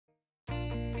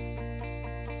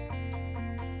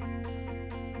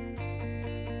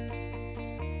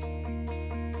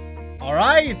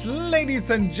Alright, ladies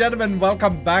and gentlemen,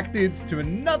 welcome back dudes to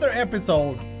another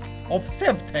episode of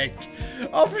SevTech,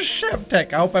 of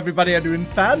SevTech. I hope everybody are doing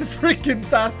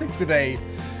fan-freaking-tastic today.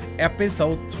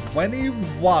 Episode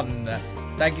 21.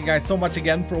 Thank you guys so much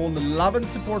again for all the love and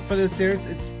support for this series.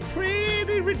 It's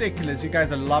pretty ridiculous. You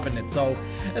guys are loving it, so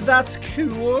that's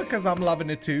cool because I'm loving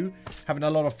it too. Having a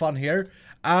lot of fun here.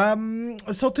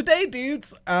 So today,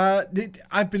 dudes,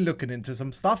 I've been looking into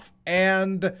some stuff,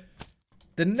 and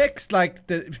the next,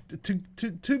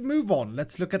 to move on,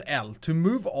 let's look at L. To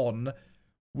move on,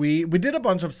 we did a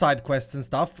bunch of side quests and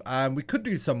stuff. We could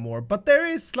do some more, but there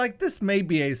is this may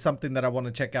be something that I want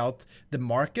to check out, the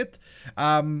market.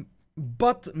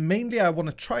 But mainly I want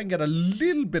to try and get a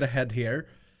little bit ahead here.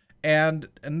 And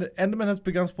Enderman has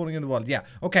begun spawning in the world. Yeah,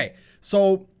 okay.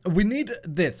 So we need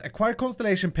this. Acquire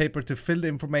constellation paper to fill the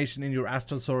information in your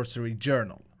astral sorcery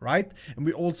journal, right? And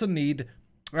we also need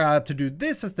to do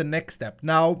this as the next step.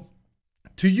 Now,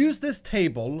 to use this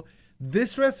table,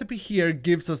 this recipe here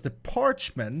gives us the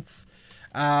parchments.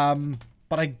 But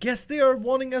I guess they are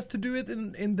wanting us to do it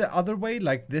in the other way,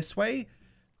 like this way.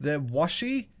 The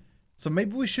washi. So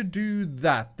maybe we should do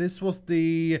that. This was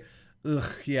the...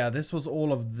 yeah, this was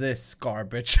all of this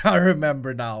garbage. I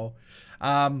remember now.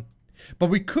 But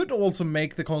we could also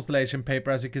make the constellation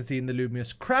paper, as you can see in the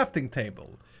Lumious crafting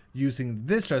table, using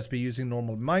this recipe, using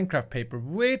normal Minecraft paper,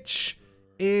 which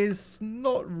is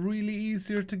not really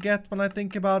easier to get when I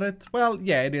think about it. Well,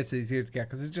 yeah, it is easier to get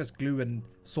because it's just glue and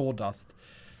sawdust.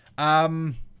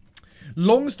 Long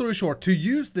story short, to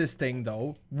use this thing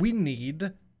though, we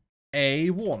need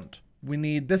a wand. We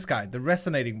need this guy, the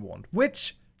resonating wand,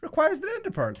 which requires the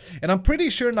ender pearl. And I'm pretty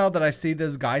sure now that I see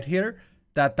this guide here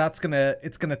that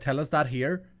it's gonna tell us that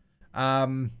here.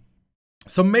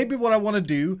 So maybe what I want to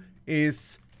do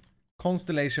is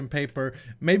constellation paper.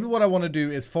 Maybe what I want to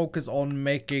do is focus on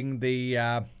making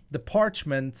the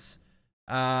parchments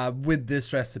with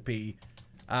this recipe,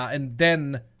 and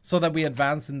then so that we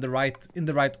advance in the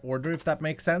right order, if that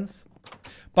makes sense.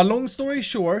 But long story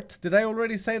short, did I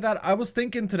already say that? I was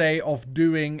thinking today of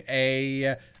doing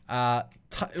a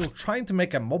trying to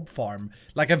make a mob farm,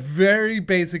 like a very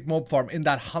basic mob farm in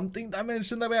that hunting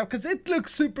dimension that we have, because it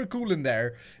looks super cool in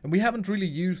there and we haven't really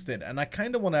used it, and I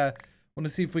kind of want to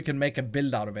see if we can make a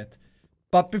build out of it.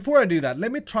 But before I do that,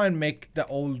 let me try and make the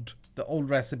old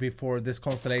recipe for this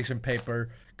constellation paper,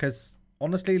 because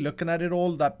honestly, looking at it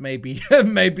all, that may be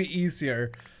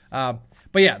easier.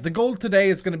 But yeah, the goal today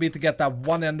is going to be to get that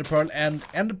one ender pearl. And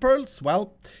ender pearls,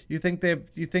 well, you think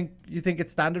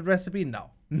it's standard recipe?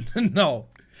 No. No.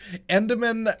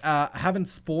 Endermen haven't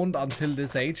spawned until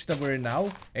this age that we're in now,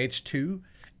 age 2.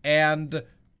 And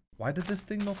why did this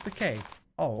thing not decay?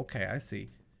 Oh, okay, I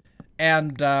see.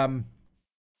 And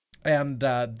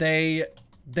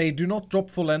they do not drop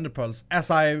full ender pearls, as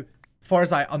far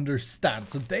as I understand.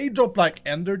 So they drop like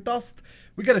ender dust.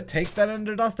 We gotta take that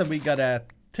ender dust and we gotta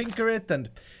tinker it, and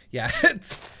yeah,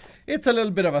 it's a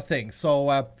little bit of a thing.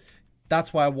 So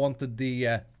that's why I wanted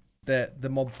the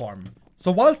mob farm.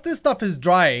 So whilst this stuff is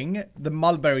drying, the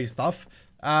mulberry stuff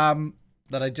that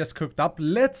I just cooked up,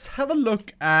 let's have a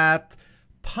look at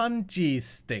punchy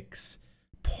sticks.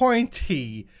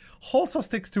 Pointy also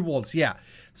sticks to walls. Yeah,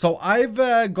 so I've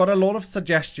got a lot of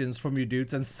suggestions from you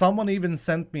dudes, and someone even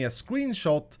sent me a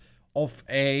screenshot of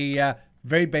a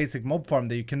very basic mob farm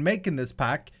that you can make in this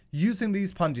pack using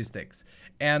these punji sticks.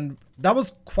 And that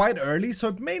was quite early, so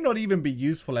it may not even be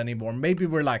useful anymore. Maybe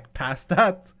we're like past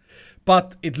that,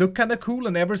 but it looked kind of cool.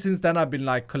 And ever since then I've been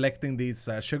like collecting these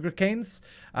sugar canes,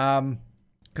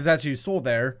 because as you saw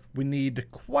there, we need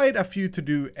quite a few to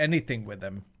do anything with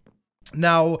them.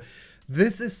 Now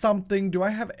this is something, do I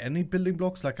have any building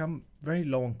blocks? Like, I'm very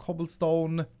low on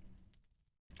cobblestone.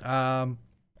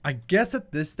 I guess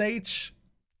at this stage,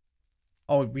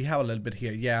 oh, we have a little bit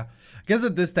here. Yeah, I guess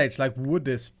at this stage, like, wood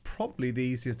is probably the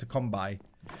easiest to come by.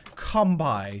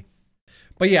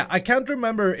 But yeah, I can't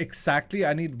remember exactly.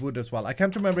 I need wood as well. I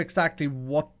can't remember exactly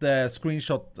what the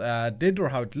screenshot did or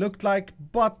how it looked like,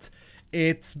 but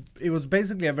it was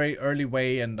basically a very early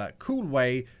way and a cool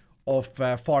way of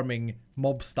farming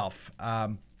mob stuff.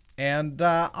 And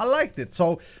I liked it,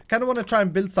 so kind of want to try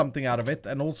and build something out of it,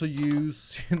 and also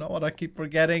use, you know what, I keep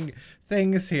forgetting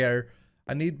things here.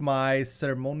 I need my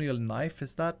ceremonial knife.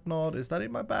 Is that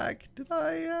in my bag? Did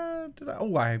I,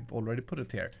 oh, I already put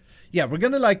it here. Yeah, we're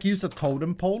gonna like use a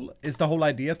totem pole is the whole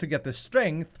idea, to get the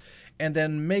strength, and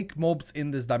then make mobs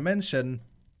in this dimension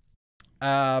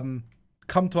come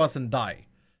to us and die,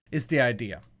 is the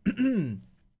idea.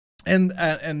 And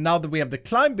now that we have the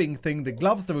climbing thing, the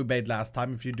gloves that we made last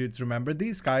time, if you dudes remember,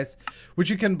 these guys, which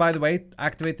you can, by the way,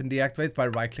 activate and deactivate by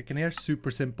right-clicking here. Super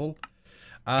simple.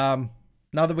 Now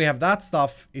that we have that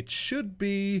stuff, it should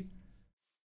be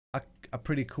a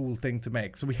pretty cool thing to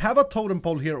make. So we have a totem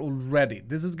pole here already.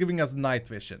 This is giving us night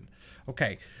vision.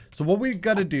 Okay, so what we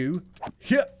gotta do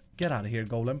here, get out of here,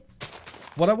 golem.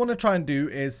 What I want to try and do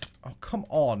is, oh come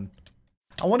on,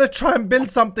 I want to try and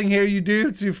build something here, you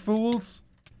dudes, you fools.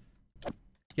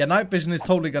 Yeah, night vision is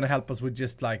totally gonna help us with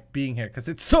just like being here because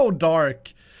it's so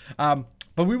dark. But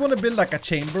we want to build like a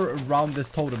chamber around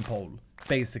this totem pole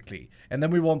basically, and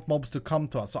then we want mobs to come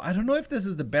to us. So I don't know if this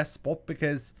is the best spot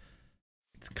because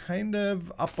it's kind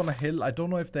of up on a hill. I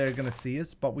don't know if they're gonna see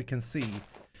us, but we can see.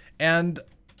 And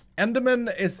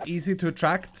Enderman is easy to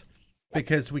attract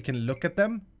because we can look at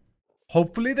them.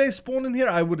 Hopefully they spawn in here.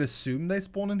 I would assume they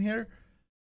spawn in here.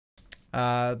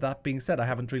 That being said, I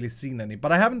haven't really seen any,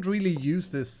 but I haven't really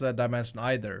used this dimension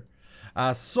either.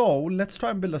 So let's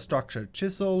try and build a structure.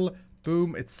 Chisel,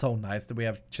 boom. It's so nice that we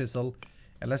have chisel.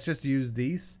 And let's just use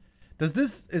these. Is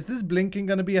this blinking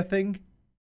gonna be a thing?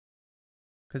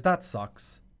 Because that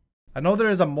sucks. I know there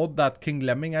is a mod that King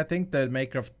Lemming, I think, the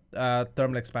maker of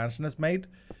Thermal Expansion, has made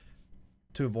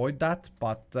to avoid that,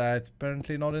 but it's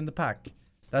apparently not in the pack.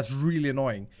 That's really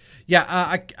annoying. Yeah,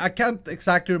 I can't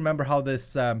exactly remember how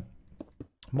this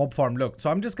mob farm looked, so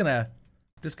I'm just gonna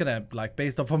like,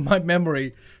 based off of my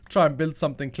memory, try and build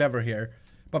something clever here.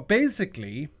 But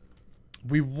basically,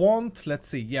 we want, let's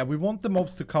see, yeah, we want the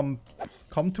mobs to come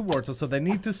towards us, so they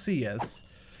need to see us.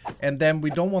 And then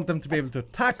we don't want them to be able to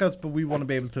attack us, but we want to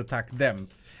be able to attack them.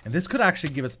 And this could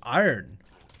actually give us iron.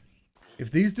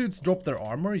 If these dudes drop their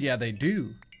armor, yeah, they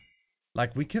do.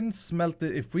 Like, we can smelt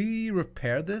it. If we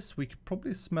repair this, we could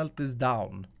probably smelt this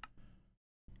down.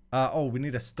 Oh, we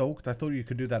need a stoked. I thought you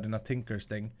could do that in a tinker's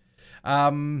thing.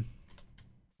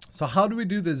 So how do we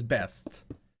do this best?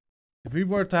 If we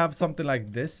were to have something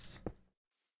like this,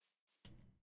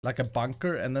 like a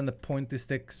bunker, and then the pointy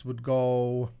sticks would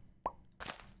go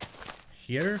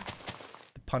here,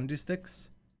 the punji sticks.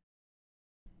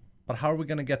 But how are we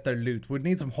gonna get their loot? We'd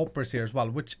need some hoppers here as well,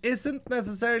 which isn't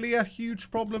necessarily a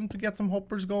huge problem to get some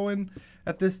hoppers going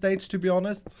at this stage, to be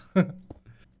honest.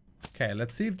 Okay,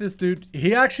 let's see if this dude,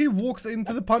 he actually walks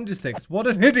into the punji sticks. What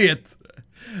an idiot.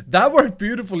 That worked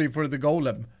beautifully for the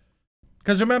golem.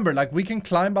 Because remember, like, we can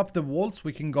climb up the walls,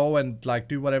 we can go and like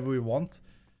do whatever we want.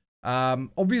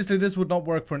 Obviously this would not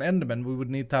work for an enderman. We would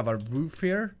need to have a roof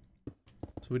here.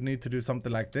 So we'd need to do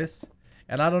something like this.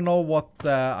 And I don't know what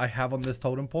I have on this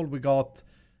totem pole. We got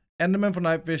Enderman for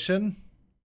night vision,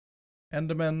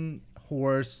 Enderman,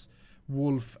 horse,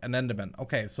 wolf, and Enderman.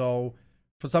 Okay, so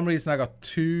for some reason I got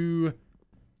two.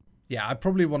 Yeah, I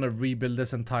probably want to rebuild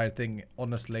this entire thing,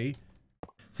 honestly.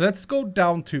 So let's go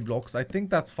down 2 blocks. I think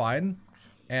that's fine.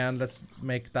 And let's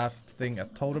make that thing a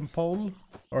totem pole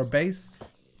or a base.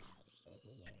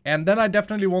 And then I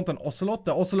definitely want an ocelot.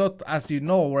 The ocelot, as you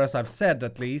know, or as I've said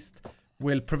at least,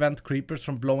 will prevent creepers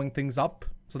from blowing things up.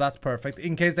 So that's perfect.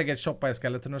 In case they get shot by a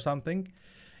skeleton or something.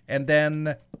 And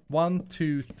then 1,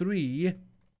 2, 3,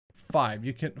 5.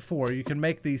 You can 4. You can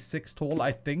make these 6 tall,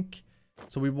 I think.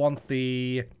 So we want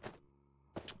the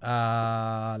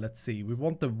let's see. We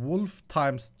want the wolf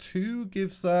times 2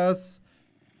 gives us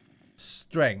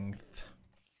strength.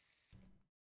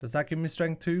 Does that give me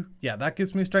strength 2? Yeah, that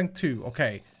gives me strength 2.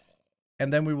 Okay.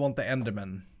 And then we want the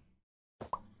enderman.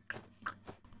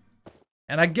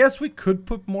 And I guess we could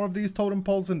put more of these totem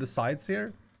poles in the sides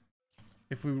here,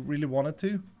 if we really wanted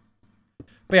to.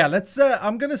 But yeah, let's,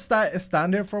 I'm gonna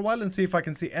stand here for a while and see if I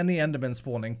can see any endermen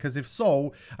spawning. Because if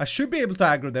so, I should be able to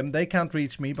aggro them. They can't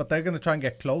reach me, but they're gonna try and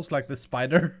get close like this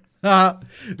spider.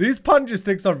 These punji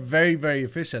sticks are very, very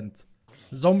efficient.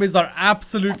 Zombies are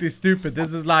absolutely stupid.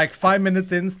 This is like 5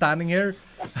 minutes in standing here.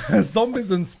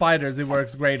 Zombies and spiders it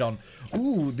works great on.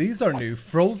 Ooh, these are new.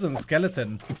 Frozen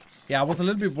skeleton. Yeah, I was a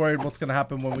little bit worried what's gonna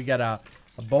happen when we get a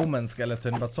bowman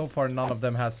skeleton, but so far none of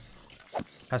them has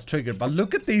triggered. But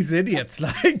look at these idiots,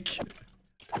 like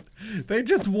they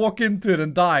just walk into it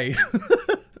and die.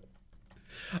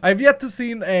 I've yet to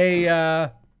see an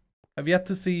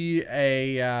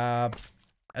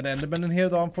enderman in here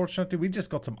though, unfortunately. We just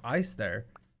got some ice there.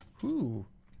 Ooh,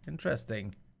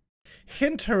 interesting.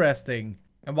 Interesting.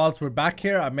 And whilst we're back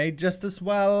here, I may just as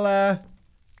well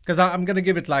because I'm gonna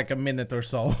give it like a minute or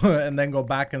so and then go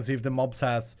back and see if the mobs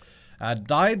has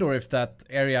died or if that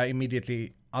area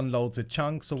immediately unloads in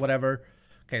chunks or whatever.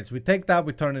 Okay, so we take that,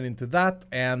 we turn it into that,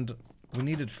 and we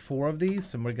needed 4 of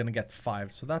these and we're gonna get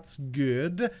 5, so that's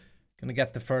good. Gonna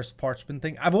get the first parchment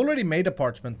thing. I've already made a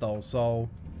parchment though, so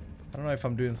I don't know if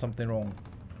I'm doing something wrong.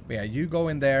 But yeah, you go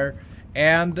in there,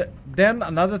 And then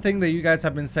another thing that you guys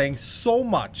have been saying so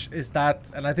much is that,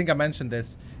 and I think I mentioned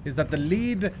this, is that the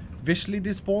lead visually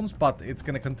despawns, but it's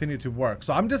going to continue to work.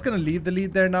 So I'm just going to leave the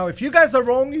lead there now. If you guys are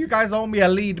wrong, you guys owe me a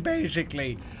lead,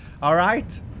 basically. All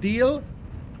right? Deal?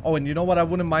 Oh, and you know what I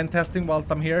wouldn't mind testing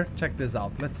whilst I'm here? Check this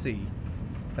out. Let's see.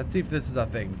 Let's see if this is a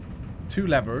thing. 2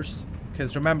 levers.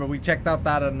 Because remember, we checked out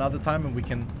that another time and we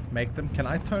can make them. Can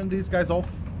I turn these guys off?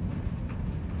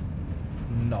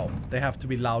 No, they have to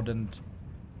be loud and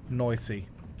noisy.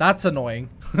 That's annoying,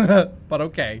 but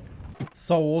okay.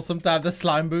 So awesome to have the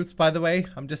slime boots, by the way.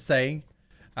 I'm just saying.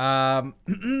 All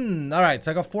right,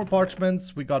 so I got 4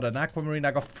 parchments. We got an aquamarine.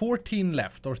 I got 14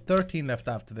 left, or 13 left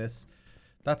after this.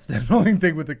 That's the annoying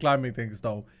thing with the climbing things,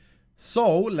 though.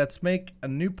 So let's make a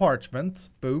new parchment.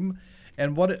 Boom.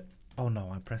 And what? Oh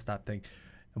no, I pressed that thing.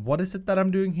 And what is it that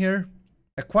I'm doing here?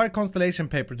 Acquire constellation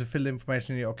paper to fill the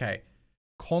information here. Okay.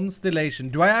 Constellation.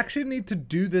 Do I actually need to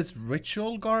do this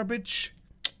ritual garbage?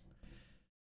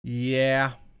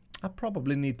 Yeah, I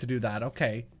probably need to do that.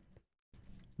 Okay.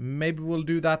 Maybe we'll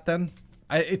do that then.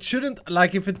 It shouldn't,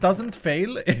 like, if it doesn't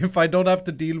fail, if I don't have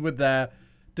to deal with the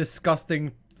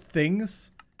disgusting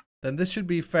things, then this should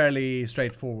be fairly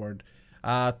straightforward.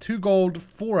 2 gold,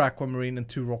 4 aquamarine, and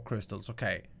 2 rock crystals.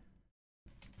 Okay.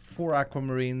 4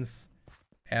 aquamarines.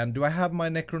 And do I have my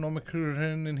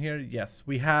Necronomicon in here? Yes,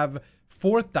 we have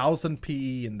 4,000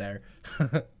 PE in there.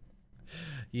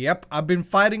 Yep, I've been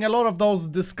fighting a lot of those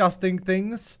disgusting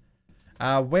things.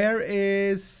 Where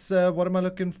is... what am I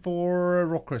looking for?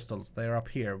 Rock crystals. They're up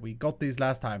here. We got these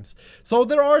last times. So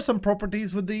there are some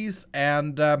properties with these.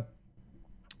 And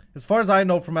as far as I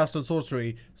know from Astral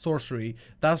Sorcery,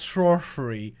 that's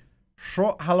sorcery.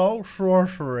 Hello?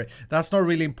 Sorcery. That's not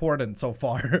really important so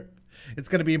far. It's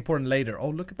going to be important later. Oh,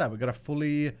 look at that. We got a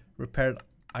fully repaired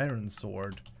iron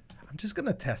sword. I'm just going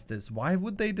to test this. Why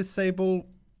would they disable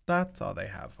that? Oh, they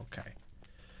have. Okay.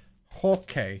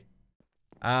 Okay.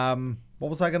 What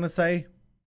was I going to say?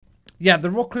 Yeah,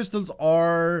 the rock crystals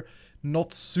are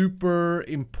not super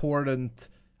important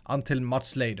until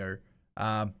much later.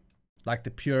 Like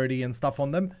the purity and stuff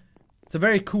on them. It's a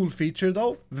very cool feature,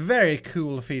 though. Very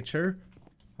cool feature.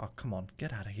 Oh, come on.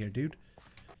 Get out of here, dude.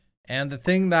 And the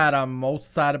thing that I'm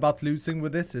most sad about losing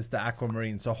with this is the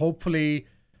aquamarine. So hopefully,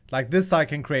 like this I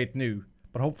can create new.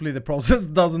 But hopefully the process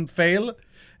doesn't fail.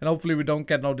 And hopefully we don't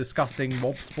get no disgusting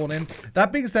mob spawn in.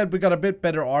 That being said, we got a bit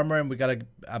better armor and we got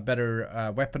a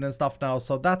better weapon and stuff now.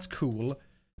 So that's cool.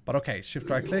 But okay, shift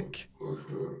right click. Please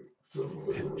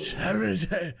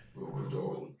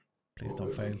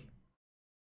don't fail.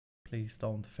 Please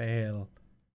don't fail.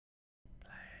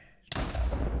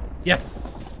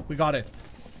 Yes! We got it.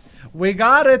 We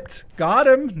got it! Got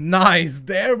him! Nice!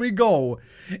 There we go!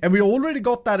 And we already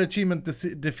got that achievement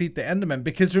to defeat the Enderman.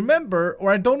 Because remember,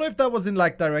 or I don't know if that was in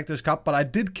like Director's Cut, but I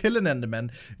did kill an Enderman.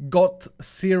 Got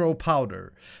 0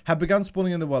 powder. Have begun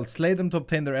spawning in the world. Slay them to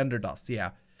obtain their Ender Dust.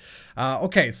 Yeah.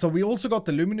 Okay, so we also got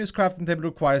the Luminous crafting table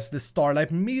requires the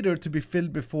Starlight meter to be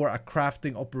filled before a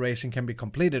crafting operation can be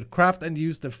completed. Craft and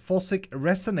use the Fossick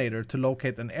Resonator to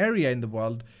locate an area in the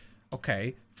world.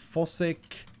 Okay,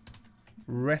 Fossick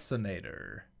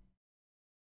Resonator.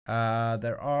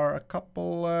 There are a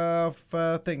couple of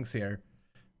things here.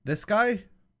 This guy?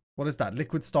 What is that?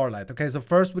 Liquid Starlight. Okay, so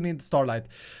first we need the Starlight.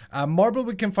 Marble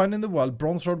we can find in the world.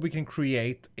 Bronze rod we can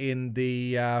create in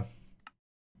the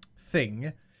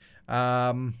thing.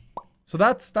 So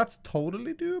that's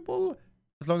totally doable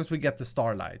as long as we get the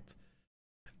Starlight.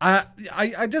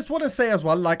 I just want to say as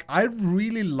well, like, I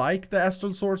really like the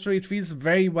Astral Sorcery. It feels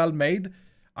very well made.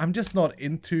 I'm just not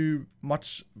too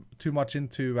much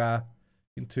into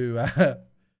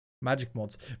magic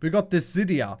mods. We got this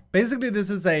Zydia. Basically, this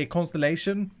is a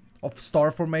constellation of star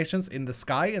formations in the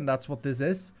sky, and that's what this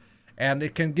is. And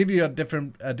it can give you a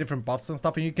different buffs and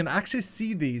stuff, and you can actually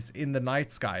see these in the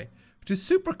night sky, which is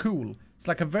super cool. It's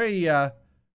like a very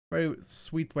very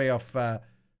sweet way of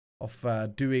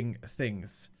doing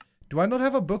things. Do I not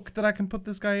have a book that I can put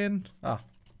this guy in? Ah,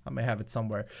 I may have it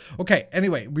somewhere. Okay,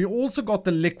 anyway, we also got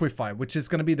the Liquify, which is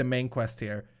going to be the main quest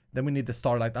here. Then we need the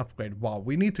Starlight upgrade. Wow,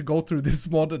 we need to go through this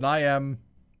mod, and I am...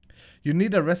 You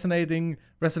need a resonating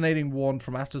wand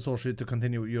from Astral Sorcery to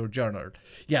continue your journey.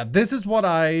 Yeah, this is what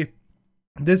I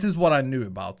knew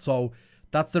about. So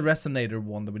that's the Resonator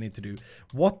one that we need to do.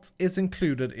 What is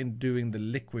included in doing the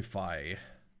Liquify?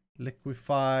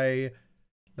 Liquify...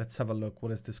 Let's have a look.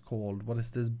 What is this called? What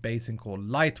is this basin called?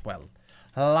 Lightwell.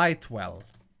 Lightwell.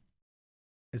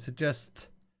 Is it just...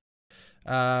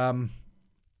 Oh,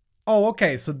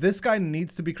 okay. So this guy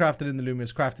needs to be crafted in the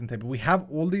Luminous crafting table. We have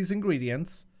all these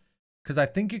ingredients. Because I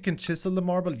think you can chisel the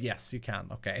marble. Yes, you can.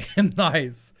 Okay.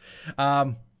 Nice.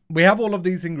 we have all of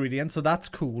these ingredients, so that's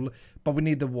cool. But we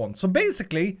need the one. So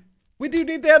basically, we do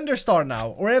need the Ender Star now.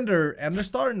 Or Ender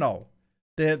Star? No.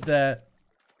 The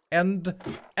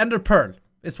Ender Pearl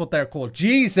is what they're called.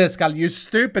 Jesus, Gal, you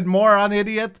stupid moron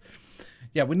idiot.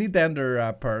 Yeah, we need the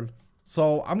Ender Pearl.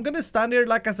 So I'm gonna stand here.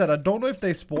 Like I said, I don't know if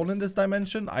they spawn in this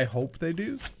dimension. I hope they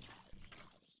do.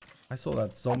 I saw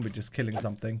that zombie just killing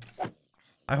something.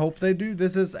 I hope they do.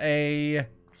 This is a...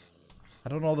 I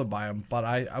don't know the biome, but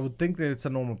I would think that it's a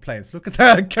normal place. Look at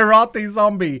that karate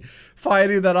zombie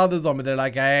fighting that other zombie. They're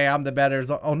like, hey, I'm the better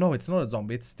zombie. Oh no, it's not a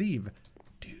zombie. It's Steve.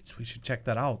 Dudes, we should check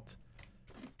that out.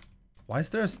 Why is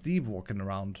there a Steve walking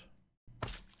around?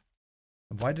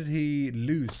 Why did he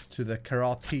lose to the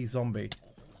karate zombie?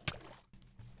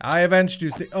 I avenged you,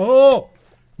 Steve. Oh!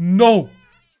 No!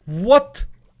 What?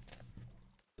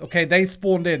 Okay, they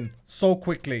spawned in so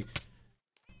quickly.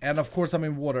 And of course I'm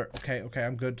in water. Okay,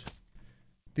 I'm good.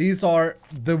 These are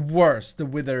the worst, the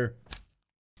wither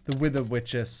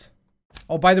witches.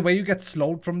 Oh, by the way, you get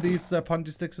slowed from these punji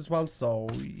sticks as well. So,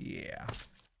 yeah.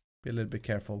 Be a little bit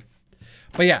careful.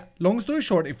 But yeah, long story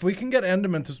short, if we can get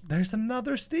Enderman to... There's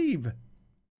another Steve.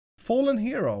 Fallen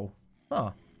hero.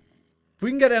 Huh. If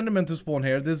we can get Enderman to spawn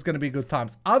here, this is going to be good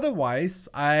times. Otherwise,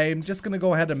 I'm just going to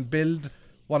go ahead and build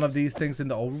one of these things in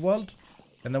the overworld.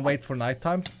 And then wait for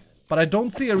nighttime. But I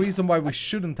don't see a reason why we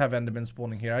shouldn't have Endermen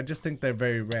spawning here. I just think they're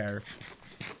very rare.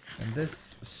 And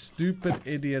this stupid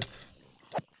idiot...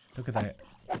 Look at that.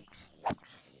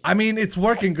 I mean, it's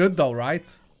working good though, right?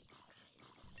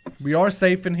 We are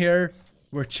safe in here.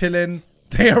 We're chilling.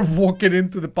 They are walking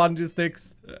into the punji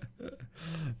sticks.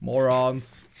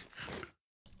 Morons.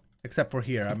 Except for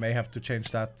here. I may have to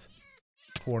change that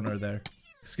corner there.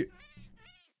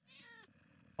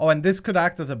 Oh, and this could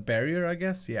act as a barrier, I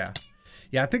guess. Yeah.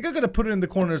 Yeah, I think I'm gonna put it in the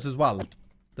corners as well.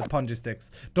 The punji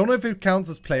sticks. Don't know if it counts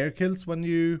as player kills when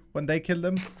they kill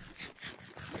them.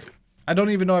 I don't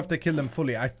even know if they kill them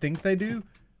fully. I think they do.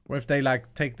 Or if they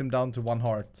like take them down to 1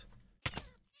 heart.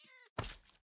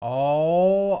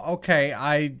 Oh, okay.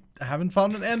 I haven't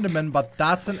found an Enderman, but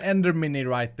that's an Ender Mini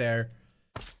right there.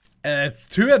 And it's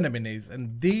 2 Ender Minis.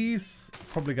 And these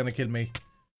probably gonna kill me.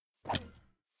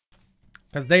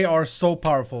 Because they are so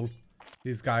powerful.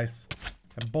 These guys.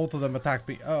 And both of them attack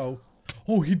me. Uh-oh.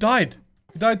 Oh, he died.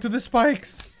 He died to the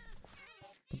spikes.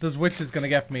 But this witch is gonna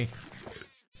get me.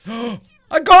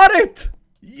 I got it!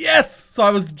 Yes! So I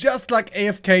was just like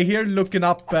AFK here looking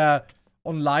up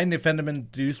online if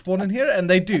Endermen do spawn in here. And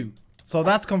they do. So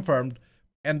that's confirmed.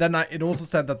 And then it also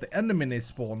said that the Endermen is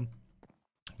spawn.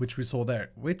 Which we saw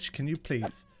there. Which, can you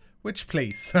please? Which,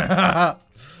 please?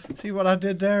 See what I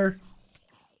did there?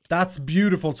 That's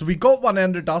beautiful. So we got 1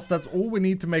 ender dust. That's all we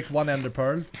need to make 1 ender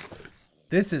pearl.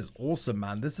 This is awesome,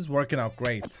 man. This is working out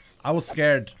great. I was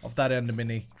scared of that ender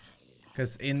mini.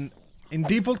 Because in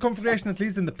default configuration, at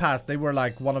least in the past, they were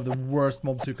like one of the worst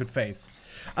mobs you could face.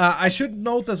 I should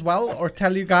note as well, or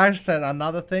tell you guys that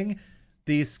another thing.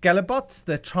 The skelebots,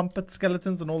 the trumpet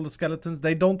skeletons and all the skeletons,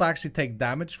 they don't actually take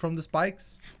damage from the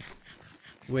spikes.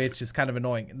 Which is kind of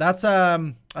annoying. That's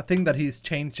a thing that he's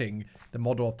changing, the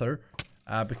mod author.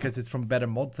 Because it's from better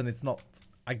mods and it's not,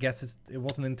 I guess it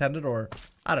wasn't intended, or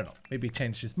I don't know, maybe he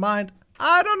changed his mind.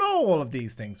 I don't know all of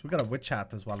these things. We got a witch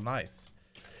hat as well, nice.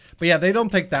 But yeah, they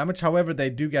don't take damage. However, they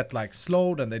do get like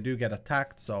slowed and they do get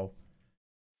attacked. So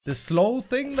the slow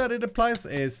thing that it applies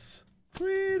is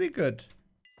pretty good.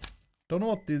 Don't know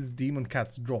what these demon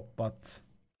cats drop, but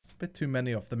it's a bit too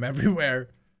many of them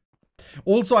everywhere.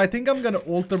 Also, I think I'm gonna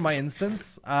alter my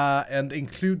instance and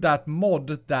include that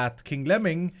mod that King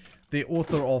Lemming, the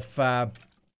author of,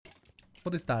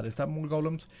 what is that? Is that more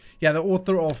golems? Yeah, the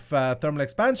author of Thermal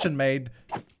Expansion made,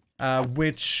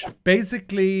 which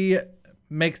basically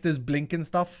makes this blinking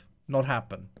stuff not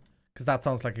happen. Because that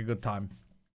sounds like a good time.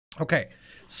 Okay,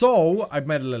 so I've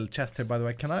made a little chest here, by the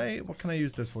way. What can I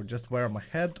use this for? Just wear on my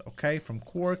head. Okay, from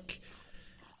cork.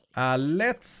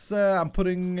 I'm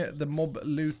putting the mob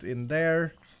loot in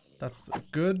there. That's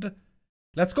good.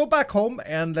 Let's go back home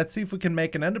and let's see if we can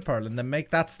make an ender pearl and then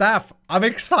make that staff. I'm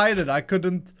excited. I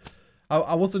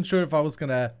wasn't sure if I was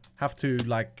gonna have to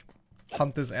like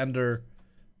hunt this ender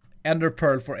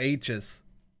pearl for ages.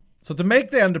 So to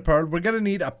make the ender pearl, we're gonna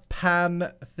need a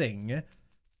pan thing.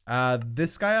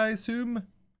 This guy, I assume?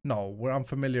 No, we're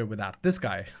unfamiliar with that. This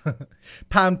guy.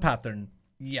 Pan pattern.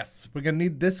 Yes, we're gonna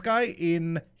need this guy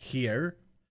in here.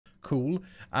 Cool.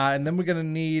 And then we're gonna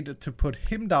need to put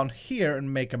him down here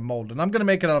and make a mold. And I'm gonna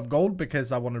make it out of gold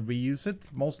because I want to reuse it,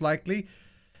 most likely.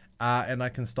 And I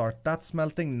can start that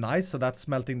smelting. Nice, so that's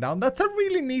smelting down. That's a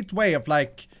really neat way of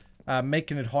like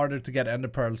making it harder to get ender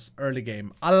pearls early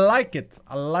game. I like it.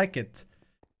 I like it.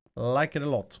 Like it a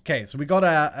lot. Okay, so we got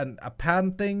a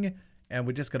pan thing, and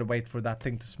we just gotta wait for that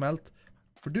thing to smelt.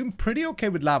 We're doing pretty okay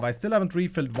with lava. I still haven't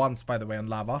refilled once, by the way, on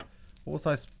lava. What was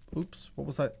I... Oops. What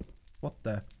was I... What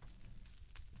the...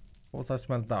 What was I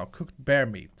smelt now? Cooked bear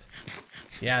meat.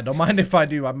 Yeah, don't mind if I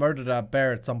do. I murdered a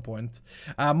bear at some point.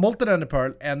 Molten ender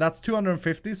pearl, and that's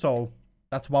 250, so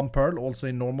that's 1 pearl, also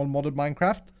in normal modded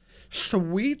Minecraft.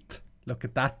 Sweet. Look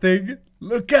at that thing.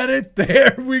 Look at it.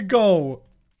 There we go.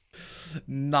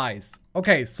 Nice.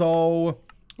 Okay, so...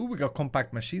 Ooh, we got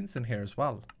compact machines in here as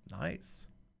well. Nice.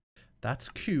 That's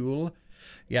cool.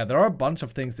 Yeah, there are a bunch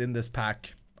of things in this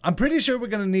pack. I'm pretty sure we're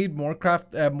gonna need more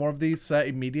more of these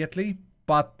immediately.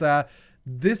 But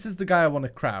this is the guy I want to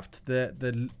craft.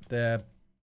 Or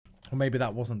maybe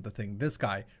that wasn't the thing. This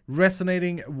guy.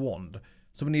 Resonating wand.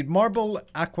 So we need marble,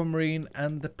 aquamarine,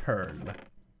 and the pearl.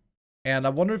 And I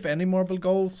wonder if any marble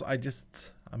goes. I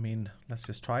mean, let's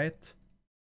just try it.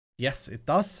 Yes, it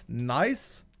does.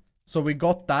 Nice. So we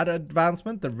got that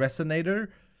advancement, the resonator.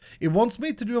 It wants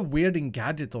me to do a weird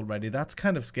gadget already. That's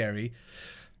kind of scary.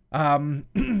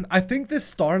 I think this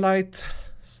starlight...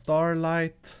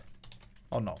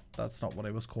 Oh no, that's not what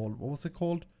it was called. What was it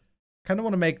called? Kind of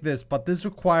want to make this, but this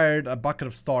required a bucket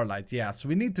of starlight. Yeah, so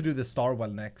we need to do the star well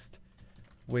next.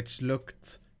 Which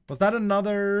looked... Was that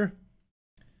another...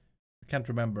 I can't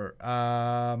remember.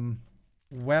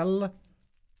 Well...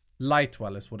 Light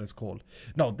well is what it's called.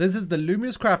 No, this is the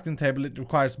Luminous crafting table. It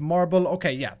requires marble.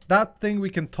 Okay, yeah, that thing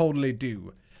we can totally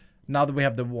do. Now that we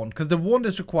have the wand. Because the wand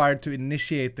is required to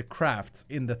initiate the crafts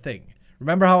in the thing.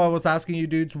 Remember how I was asking you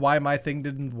dudes why my thing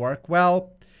didn't work?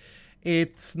 Well,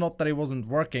 it's not that it wasn't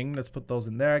working. Let's put those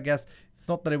in there, I guess. It's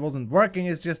not that it wasn't working.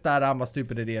 It's just that I'm a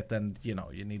stupid idiot and, you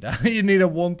know, you need a, you need a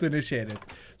wand to initiate it.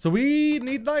 So we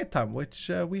need nighttime,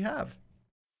 which we have.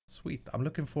 Sweet. I'm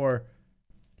looking for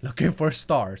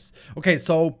stars. Okay,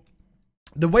 so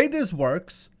the way this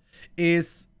works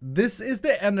is this is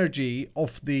the energy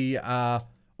of the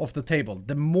table.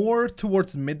 The more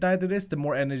towards midnight it is, the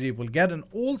more energy it will get, and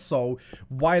also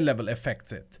Y level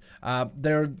affects it.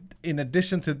 In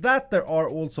addition to that, there are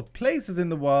also places in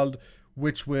the world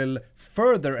which will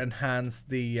further enhance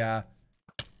the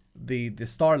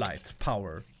starlight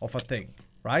power of a thing,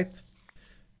 right?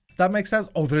 Does that make sense?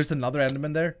 Oh, there's another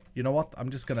Enderman there. You know what?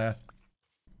 I'm just gonna...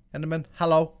 Enderman,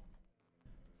 hello.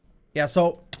 Yeah,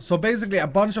 so basically a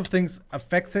bunch of things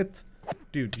affects it.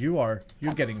 Dude, you're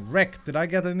getting wrecked. Did I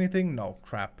get anything? No,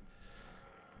 crap.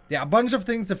 Yeah, a bunch of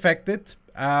things affect it.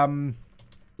 And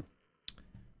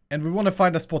we want to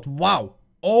find a spot. Wow.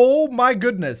 Oh my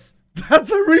goodness.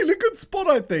 That's a really good spot,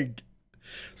 I think.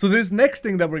 So this next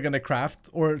thing that we're going to craft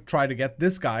or try to get,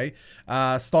 this guy,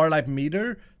 starlight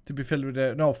meter to be filled with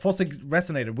Fossick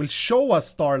resonator, will show us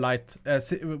starlight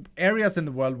areas in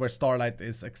the world where starlight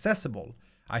is accessible.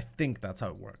 I think that's how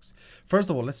it works. First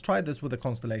of all, let's try this with a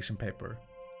constellation paper.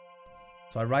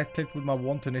 So I right-clicked with my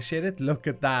wand to initiate it. Look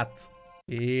at that.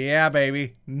 Yeah,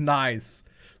 baby. Nice.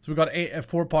 So we got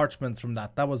 4 parchments from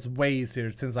that. That was way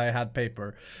easier since I had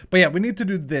paper. But yeah, we need to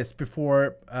do this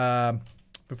before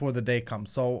the day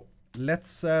comes. So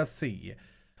let's see.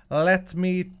 Let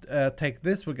me take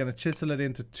this. We're going to chisel it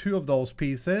into 2 of those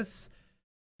pieces.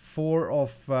 4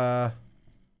 of...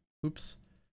 oops.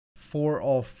 4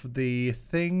 of the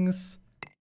things.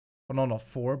 Oh, no, not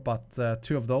 4, but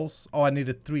 2 of those. Oh, I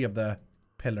needed 3 of the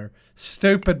pillar.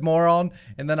 Stupid moron.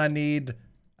 And then I need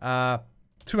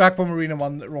 2 aquamarine and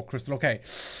 1 rock crystal. Okay.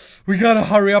 We gotta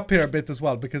hurry up here a bit as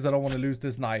well because I don't want to lose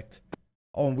this night.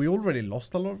 Oh, and we already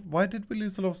lost a lot. Why did we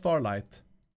lose a lot of starlight?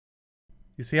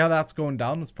 You see how that's going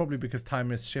down? It's probably because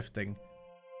time is shifting.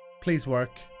 Please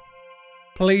work.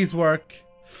 Please work.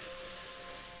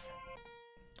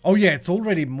 Oh yeah, it's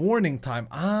already morning time.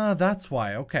 Ah, that's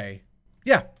why. Okay.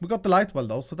 Yeah, we got the light well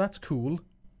though, so that's cool.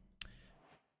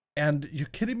 And you're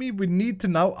kidding me? We need to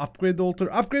now upgrade the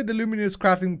altar. Upgrade the luminous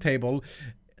crafting table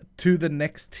to the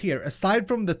next tier. Aside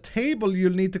from the table,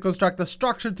 you'll need to construct a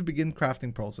structure to begin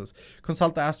crafting process.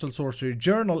 Consult the Astral Sorcery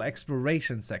Journal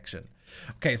Exploration section.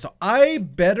 Okay, so I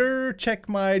better check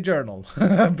my journal.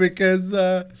 Because,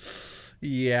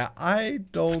 yeah, I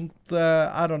don't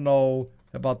know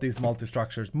about these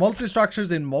multi-structures.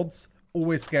 Multi-structures in mods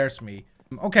always scares me.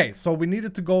 Okay, so we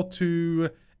needed to go to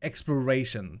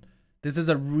exploration. This is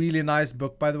a really nice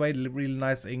book, by the way, really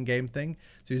nice in-game thing.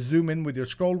 So you zoom in with your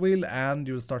scroll wheel and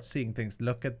you'll start seeing things.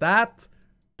 Look at that.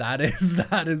 That is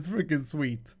freaking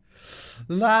sweet.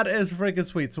 That is freaking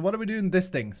sweet. So what are we doing this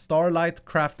thing? Starlight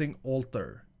crafting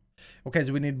altar. Okay,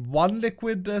 so we need 1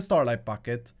 liquid starlight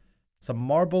bucket, some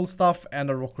marble stuff, and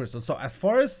a rock crystal. So as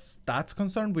far as that's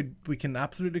concerned, we can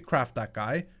absolutely craft that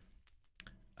guy.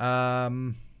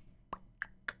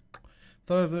 So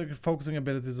Starlight focusing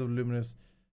abilities of luminous.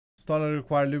 Starlight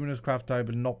require luminous craft type,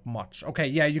 but not much. Okay,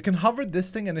 yeah, you can hover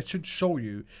this thing and it should show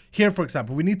you. Here, for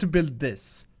example, we need to build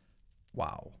this.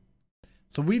 Wow.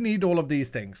 So we need all of these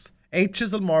things. 8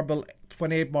 chisel marble,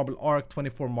 28 marble arc,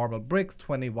 24 marble bricks,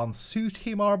 21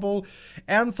 sooty marble,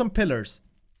 and some pillars.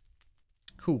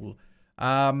 Cool.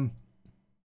 So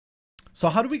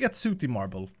how do we get sooty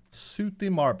marble? Sooty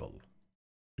marble.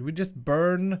 Do we just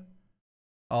burn?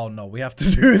 Oh no, we have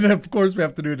to do it. Of course we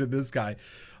have to do it in this guy.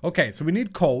 Okay, so we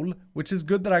need coal, which is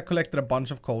good that I collected a bunch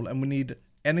of coal, and we need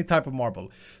any type of marble.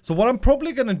 So what I'm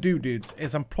probably gonna do, dudes,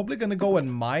 is I'm probably gonna go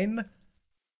and mine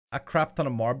a crap ton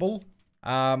of marble.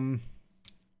 But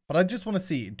I just want to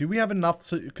see, do we have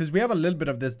enough? Because we have a little bit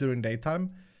of this during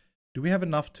daytime. Do we have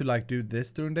enough to like do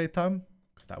this during daytime?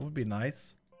 Because that would be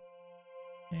nice.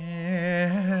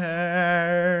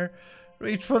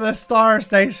 Reach for the stars,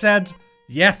 they said.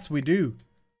 Yes, we do.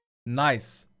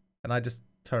 Nice. And I just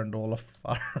turned all of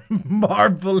our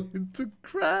marble into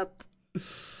crap.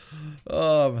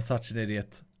 Oh, I'm such an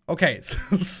idiot. Okay,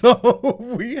 so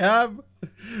we have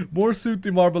more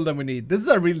sooty marble than we need. This is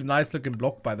a really nice looking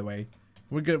block, by the way.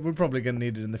 We're probably gonna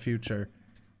need it in the future.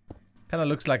 Kind of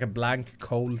looks like a blank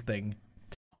coal thing.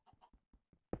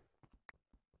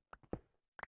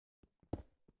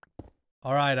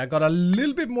 Alright, I got a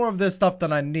little bit more of this stuff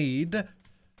than I need.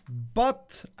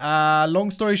 But,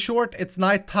 long story short, it's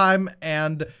nighttime,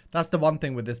 and that's the one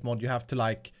thing with this mod you have to,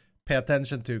 like, pay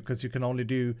attention to, because you can only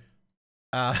do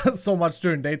so much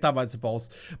during daytime, I suppose.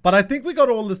 But I think we got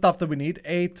all the stuff that we need.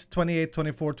 8, 28,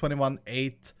 24, 21,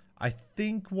 8, I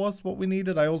think was what we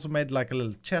needed. I also made, like, a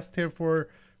little chest here for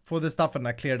this stuff, and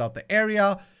I cleared out the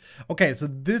area. Okay, so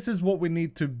this is what we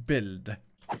need to build.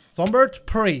 Zombert,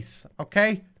 Paris,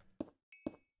 okay?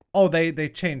 Oh, they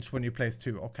changed when you place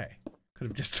 2, okay. Could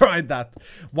have just tried that.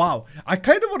 Wow, I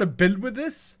kind of want to build with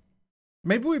this.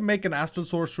 Maybe we make an astral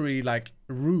sorcery like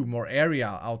room or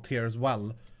area out here as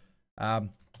well.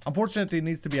 Unfortunately, it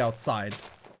needs to be outside.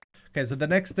 Okay, so the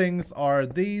next things are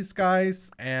these guys,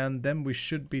 and then we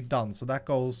should be done. So that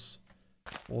goes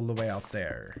all the way out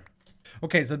there.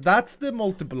 Okay, so that's the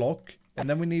multi-block, and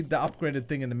then we need the upgraded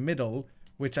thing in the middle,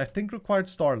 which I think required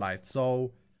starlight.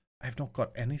 So I've not got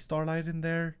any starlight in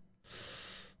there.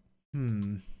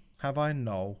 Have I?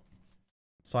 No.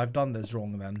 So I've done this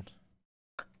wrong then.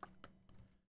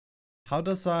 How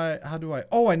do I?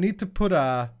 Oh, I need to put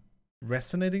a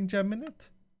resonating gem in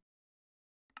it?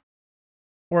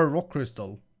 Or a rock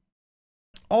crystal?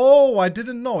 Oh, I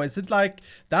didn't know. Is it like...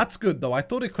 That's good though. I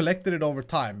thought it collected it over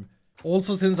time.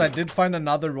 Also, since I did find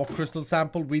another rock crystal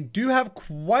sample, we do have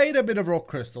quite a bit of rock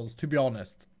crystals, to be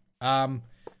honest.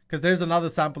 Because there's another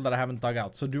sample that I haven't dug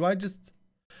out. So do I just...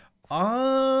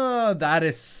 Ah, that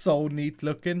is so neat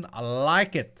looking. I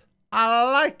like it. I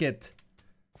like it.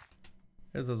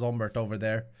 There's a Zombert over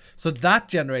there. So that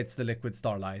generates the liquid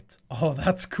starlight. Oh,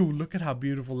 that's cool. Look at how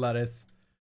beautiful that is.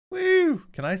 Woo!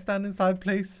 Can I stand inside,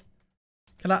 please?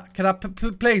 Can I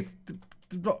please?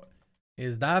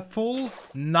 Is that full?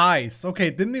 Nice. Okay,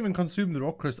 it didn't even consume the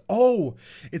rock crystal. Oh,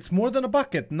 it's more than a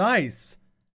bucket. Nice.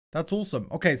 That's awesome.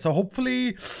 Okay, so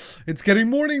hopefully it's getting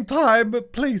morning time.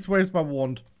 But please, where's my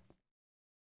wand?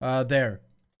 There.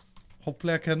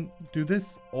 Hopefully I can do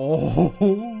this.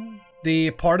 Oh,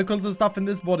 the particles and stuff in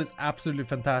this mod is absolutely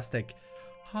fantastic.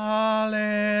 Hallelujah.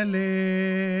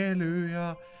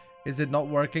 Is it not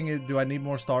working? Do I need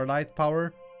more starlight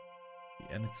power?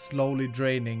 And it's slowly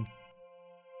draining.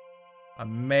 I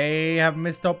may have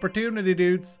missed opportunity,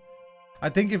 dudes. I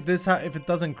think if it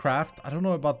doesn't craft, I don't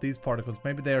know about these particles.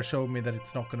 Maybe they are showing me that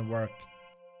it's not going to work.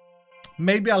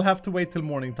 Maybe I'll have to wait till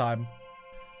morning time.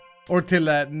 Or till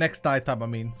next night time, I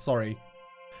mean. Sorry.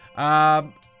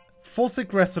 Fossic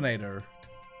Resonator.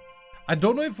 I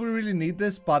don't know if we really need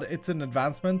this, but it's an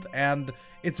advancement. And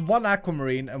it's 1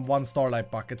 aquamarine and 1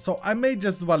 starlight bucket. So I may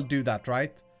just as well do that,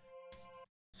 right?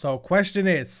 So question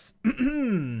is...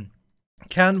 Can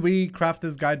we craft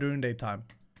this guy during daytime?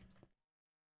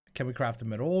 Can we craft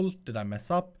him at all? Did I mess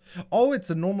up? Oh,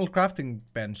 it's a normal crafting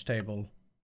bench table.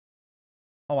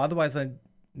 Oh, otherwise I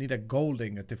need a gold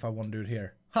ingot if I want to do it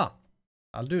here. Huh.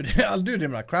 I'll do it. I'll do it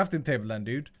in my crafting table then,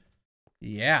 dude.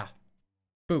 Yeah.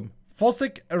 Boom.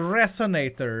 Fossic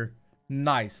Resonator.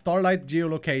 Nice. Starlight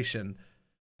geolocation.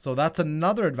 So that's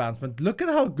another advancement. Look at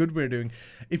how good we're doing.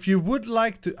 If you would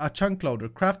like to a chunk loader,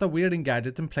 craft a weirding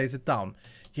gadget and place it down.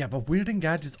 Yeah, but weirding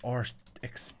gadgets are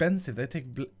expensive. They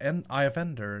take an Eye of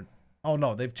Ender. Oh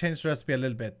no, they've changed the recipe a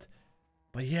little bit.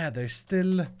 But yeah, they're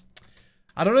still...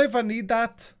 I don't know if I need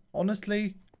that,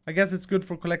 honestly. I guess it's good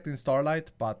for collecting starlight,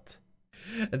 but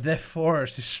The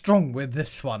Force is strong with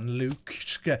this one, Luke.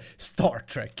 Star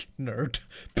Trek nerd.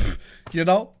 You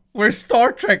know, we're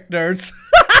Star Trek nerds.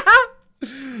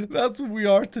 That's what we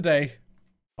are today.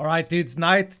 Alright, dudes,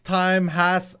 night time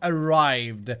has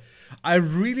arrived. I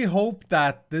really hope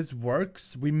that this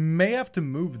works. We may have to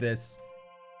move this.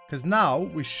 Because now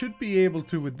we should be able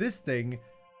to, with this thing.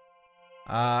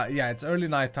 Yeah, it's early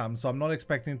nighttime, so I'm not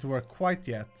expecting it to work quite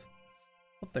yet.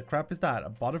 What the crap is that? A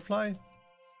butterfly?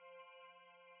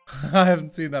 I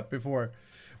haven't seen that before.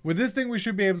 With this thing, we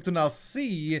should be able to now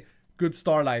see good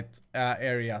starlight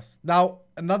areas. Now,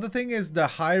 another thing is the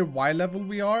higher Y level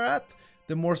we are at,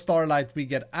 the more starlight we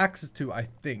get access to, I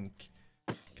think.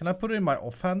 Can I put it in my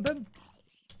offhand then?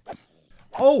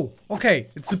 Oh, okay.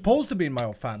 It's supposed to be in my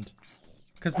offhand.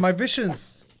 Because my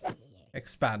vision's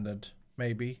expanded,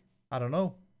 maybe. I don't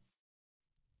know.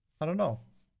 I don't know.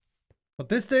 But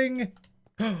this thing...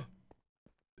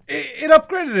 it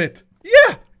upgraded it!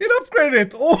 Yeah! It upgraded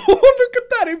it! Oh, look at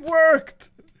that! It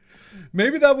worked!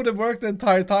 Maybe that would have worked the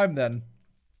entire time then.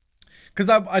 Because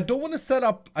I don't want to set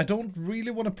up... I don't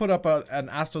really want to put up an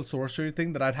astral sorcery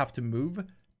thing that I'd have to move.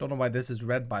 Don't know why this is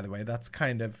red, by the way. That's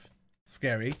kind of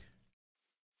scary.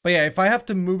 But yeah, if I have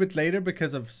to move it later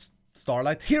because of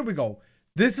starlight... Here we go!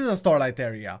 This is a starlight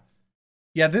area.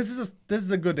 Yeah, this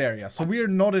is a good area. So we are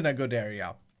not in a good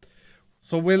area.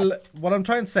 So what I'm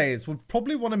trying to say is we'll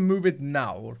probably want to move it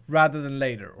now rather than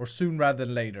later, or soon rather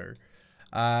than later.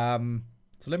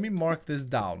 So let me mark this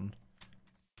down.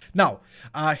 Now,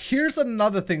 here's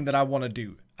another thing that I want to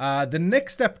do. The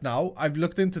next step now, I've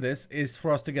looked into this, is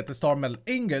for us to get the star metal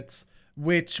ingots,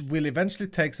 which will eventually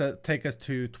take us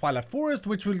to Twilight Forest,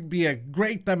 which will be a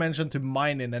great dimension to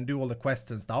mine in and do all the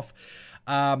quests and stuff.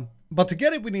 But to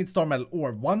get it, we need star metal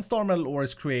ore. 1 star metal ore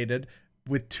is created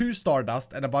with 2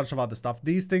 stardust and a bunch of other stuff.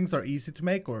 These things are easy to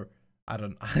make, or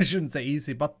I shouldn't say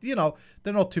easy, but you know,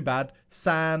 they're not too bad.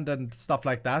 Sand and stuff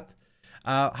like that.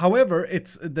 However,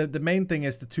 it's the main thing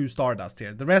is the 2 stardust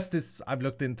here. The rest is, I've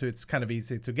looked into, it's kind of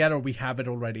easy to get, or we have it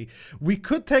already. We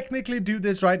could technically do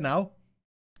this right now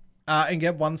and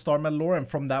get 1 star metal ore, and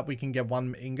from that we can get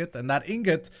 1 ingot, and that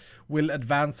ingot will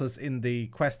advance us in the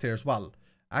quest here as well.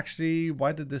 Actually,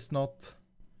 why did this not...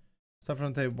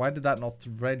 Why did that not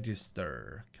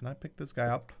register? Can I pick this guy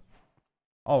up?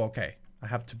 Oh, okay. I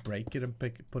have to break it and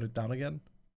put it down again.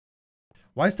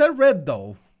 Why is that red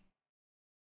though?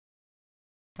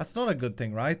 That's not a good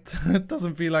thing, right? It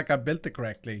doesn't feel like I built it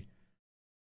correctly.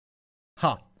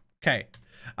 Huh. Okay.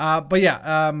 But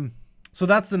yeah, so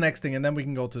that's the next thing, and then we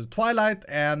can go to the Twilight,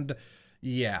 and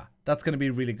yeah, that's gonna be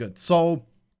really good. So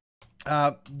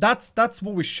that's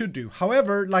what we should do.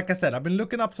 However, like I said, I've been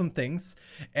looking up some things,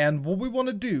 and what we want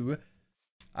to do,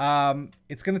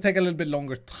 it's going to take a little bit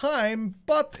longer time,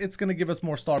 but it's going to give us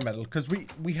more star metal, because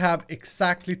we have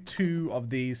exactly 2 of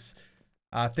these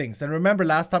things. And remember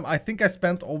last time, I think I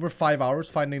spent over 5 hours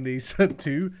finding these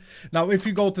 2. Now, if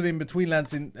you go to the in-between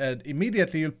lands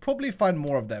immediately, you'll probably find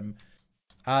more of them.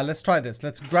 Let's try this.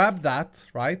 Let's grab that,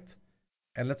 right?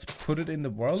 And let's put it in the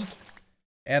world.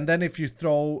 And then if you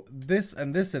throw this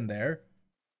and this in there,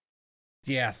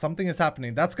 yeah, something is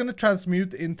happening. That's going to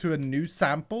transmute into a new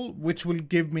sample, which will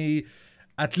give me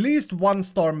at least 1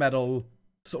 star metal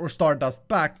or stardust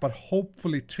back, but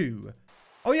hopefully 2.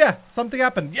 Oh yeah, something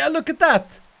happened. Yeah, look at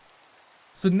that.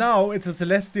 So now it's a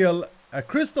celestial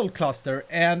crystal cluster,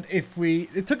 and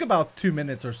it took about 2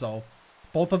 minutes or so.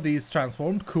 Both of these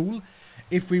transformed, cool.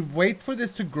 If we wait for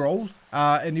this to grow,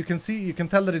 and you can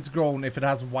tell that it's grown if it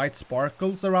has white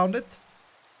sparkles around it,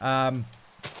 or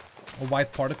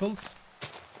white particles.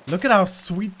 Look at how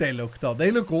sweet they look though.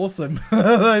 They look awesome.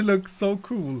 They look so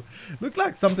cool. Look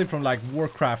like something from like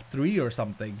Warcraft 3 or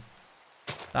something.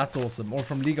 That's awesome. Or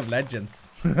from League of Legends.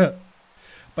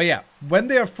 But yeah, when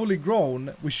they are fully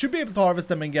grown, we should be able to harvest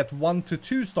them and get 1 to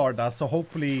 2 stardust. So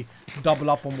hopefully double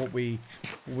up on what we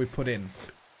put in.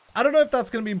 I don't know if that's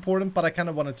going to be important, but I kind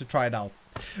of wanted to try it out.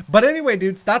 But anyway,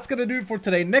 dudes, that's going to do it for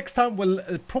today. Next time, we'll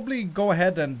probably go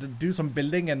ahead and do some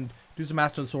building and do some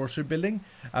astral sorcery building.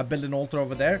 Build an altar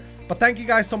over there. But thank you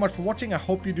guys so much for watching. I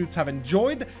hope you dudes have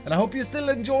enjoyed. And I hope you're still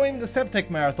enjoying the SevTech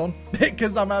marathon,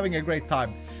 because I'm having a great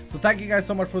time. So thank you guys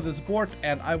so much for the support.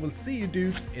 And I will see you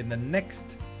dudes in the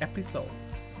next episode.